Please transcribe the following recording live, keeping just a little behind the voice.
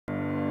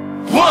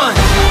One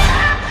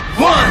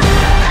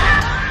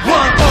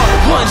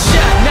art, one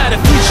shot, now the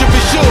future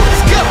is yours.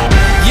 Go!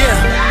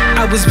 Yeah,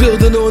 I was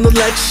building on the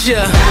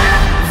lecture.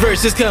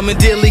 Verses coming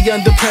daily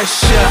under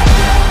pressure.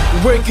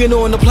 Working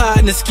on the plot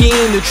and the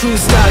scheme. The true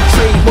stock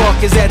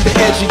trademark is at the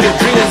edge of your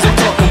dreams. I'm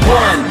talking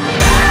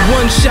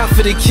one shot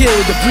for the kill.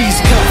 The breeze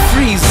cut,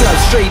 freeze up,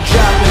 straight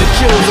dropping the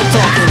chills. I'm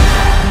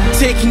talking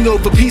taking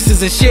over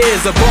pieces and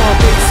shares. A bomb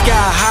big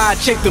sky high.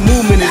 Check the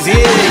movement is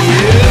here.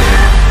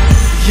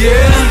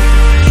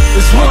 Yeah,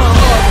 it's one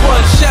heart,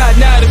 one shot.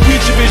 Now the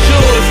future is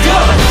yours. Go!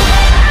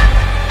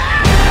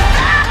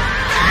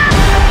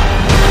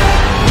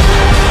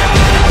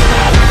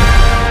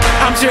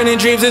 I'm turning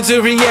dreams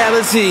into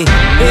reality.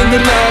 In the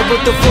lab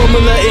with the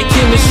formula and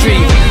chemistry.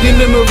 Your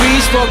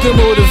memories spark and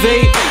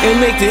motivate and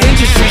make the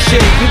industry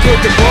shake. We put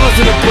the bars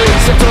in the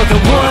brakes. I'm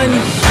talking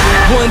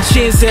one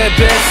chance at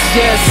best,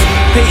 yes.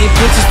 Painting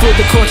pictures for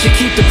the culture,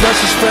 keep the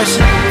brushes fresh.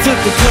 Flip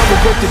the cover,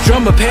 work the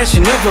drummer,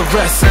 passion never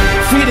rests.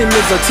 Freedom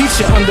is our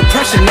teacher under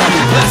pressure, now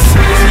we blessed.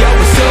 See, I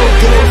was so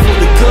good for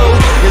the goal.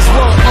 There's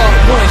one art,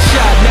 one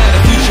shot, now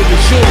the future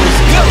is yours.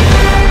 Go!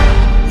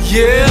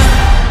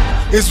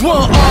 Yeah. It's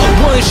one art,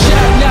 one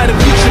shot, now the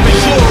future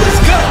is yours.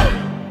 Go!